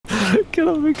Get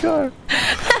out of the car.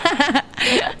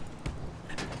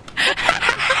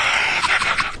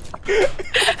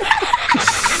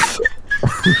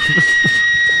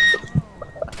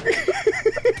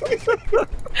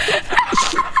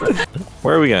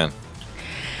 Where are we going?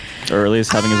 Early's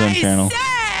having his own channel.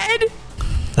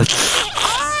 Are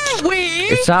we?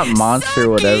 It's not monster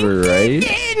whatever, right?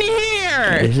 In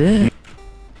here. Is it?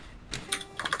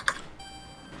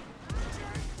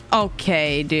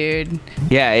 Okay, dude.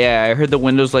 Yeah. I heard the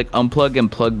Windows like unplug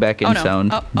and plug back in Oh no.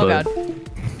 sound. Oh god. Oh.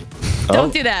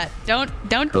 Don't do that. Don't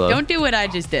Hello? do what I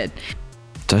just did.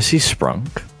 Did I see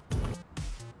Sprunk?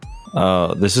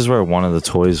 This is where one of the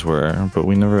toys were, but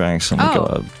we never accidentally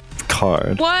got a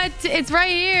card. What? It's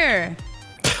right here.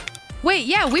 Wait,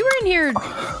 yeah, we were in here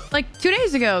like 2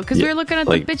 days ago because we were looking at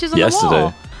the bitches on the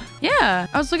wall. Yeah,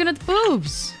 I was looking at the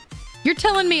boobs. You're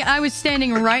telling me I was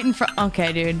standing right in front.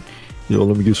 Okay, dude. Yo,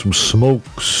 let me get some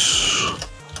smokes.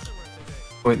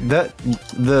 Wait,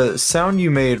 the sound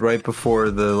you made right before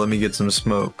the "let me get some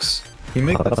smokes." Can you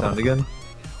make that sound again?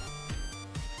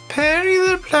 Perry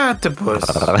the platypus.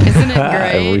 Isn't it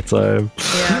great? Every time.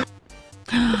 Yeah.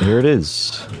 Here it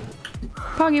is.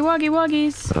 Poggy woggy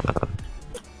woggies.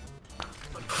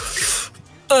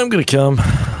 I'm gonna come.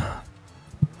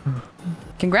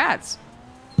 Congrats.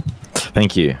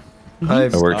 Thank you. I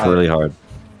worked really hard.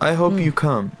 I hope you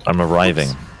come. I'm arriving.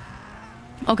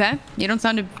 Okay. You don't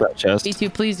sound to be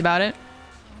too pleased about it.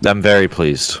 I'm very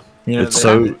pleased. You know, It's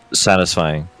so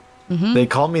satisfying. They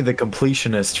call me the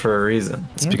completionist for a reason.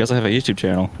 It's because I have a YouTube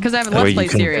channel. Because I have a Let's Play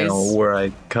series. Where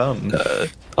I come.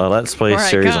 A Let's Play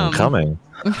series on coming.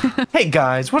 Hey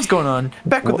guys, what's going on?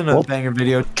 Back with another banger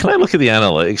video. Can I look at the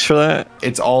analytics for that?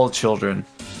 It's all children.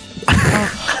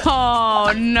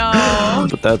 Oh no.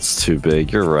 But that's too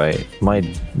big. You're right. My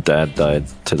dad died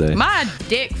today. My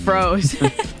dick froze. Oh,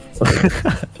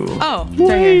 it's right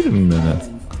Wait here. a minute.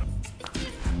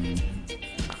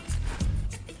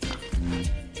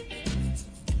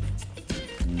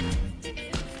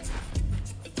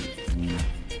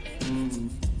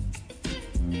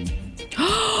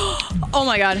 Oh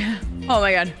my god. Oh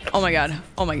my god. Oh my god.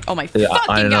 Oh my Yeah, fucking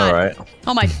I know, god. right?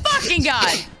 Oh my fucking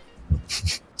god.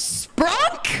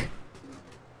 Sprunk?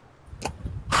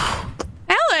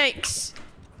 Alex.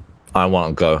 I want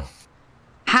to go.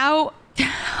 How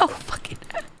fucking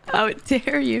how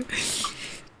dare you?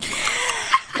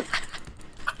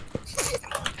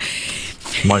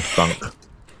 My spunk.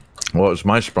 Well, it's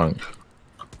my spunk.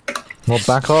 Well,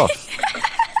 back off.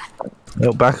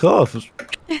 No, back off.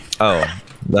 Oh,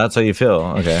 that's how you feel.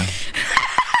 Okay.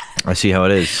 I see how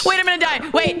it is. Wait, I'm gonna die.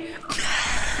 Wait.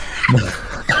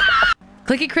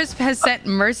 ClickyCrisp has sent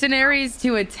mercenaries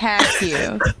to attack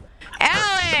you.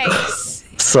 Alex!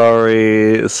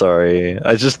 Sorry.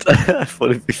 I just I thought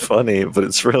it'd be funny, but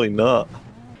it's really not.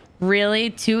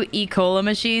 Really? 2 E. Cola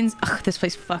machines? Ugh, this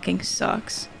place fucking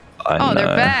sucks. I know.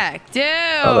 They're back. Dude!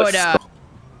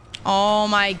 Oh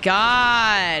my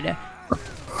god.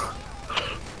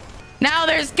 Now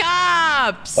there's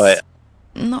cops! Wait.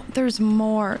 No, there's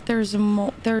more. There's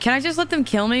more. Can I just let them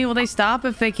kill me? Will they stop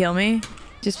if they kill me?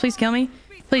 Just please kill me.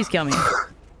 Please kill me.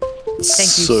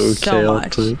 Thank you so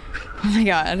much. Oh my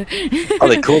god. Oh,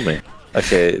 they called me.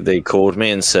 Okay, they called me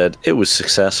and said it was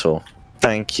successful.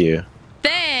 Thank you.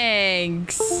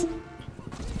 Thanks.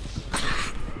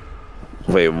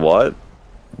 Wait, what?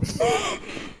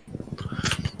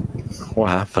 What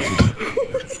happened?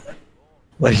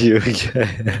 Are you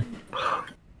okay?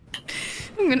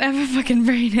 I'm gonna have a fucking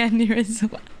brain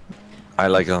aneurysm. I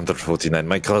like 149.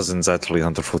 My cousin's actually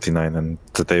 149, and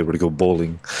today we're go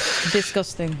bowling.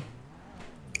 Disgusting.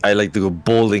 I like to go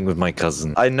bowling with my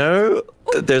cousin. I know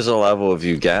that there's a level of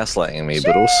you gaslighting me,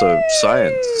 but also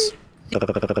science.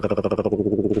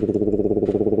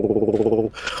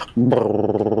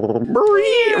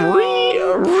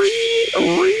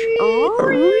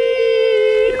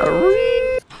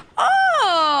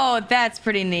 Oh, that's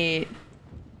pretty neat.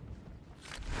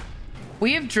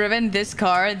 We have driven this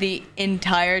car the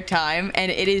entire time,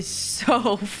 and it is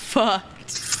so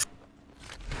fucked.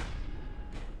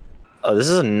 Oh, this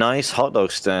is a nice hot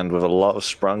dog stand with a lot of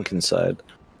sprunk inside.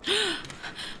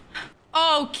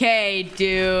 Okay,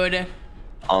 dude.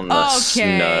 On the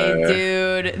snow.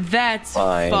 Dude. That's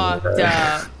fucked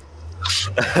up.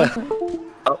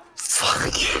 Oh,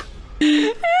 fuck.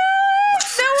 Now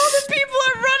all the people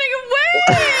are running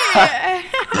away!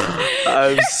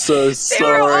 I'm so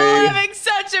sorry. They were all having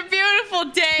such a beautiful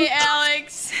day,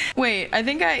 Alex. Wait, I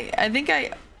think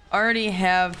I already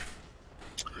have...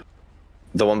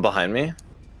 The one behind me?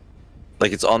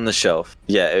 Like, it's on the shelf.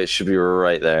 Yeah, it should be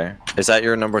right there. Is that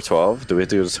your number 12? Do we have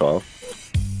to go to 12?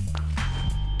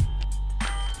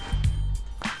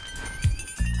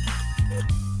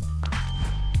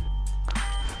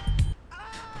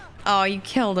 Oh, you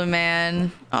killed a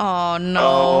man. Oh no.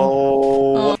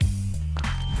 Oh.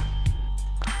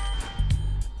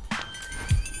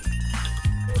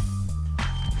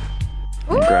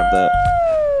 Grab that.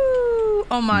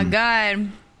 Oh my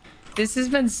god. This has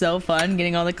been so fun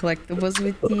getting all the collectibles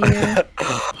with you.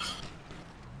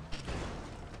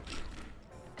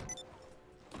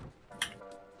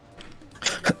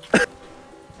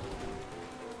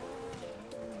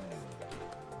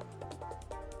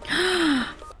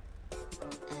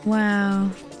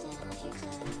 Wow.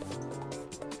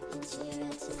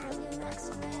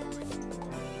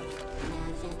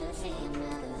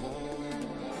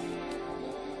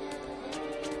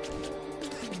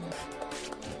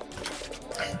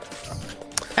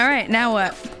 All right, now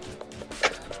what?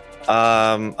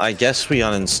 I guess we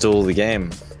uninstall the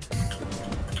game.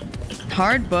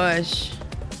 Hard bush.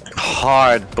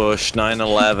 Hard bush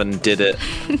 911 did it.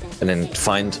 And then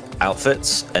find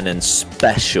outfits and then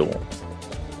special.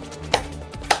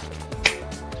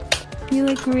 You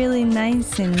look really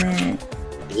nice in that.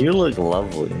 You look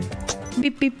lovely.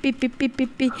 Beep beep beep beep beep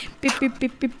beep beep beep beep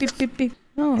beep beep beep beep.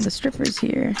 Oh, the stripper's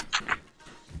here.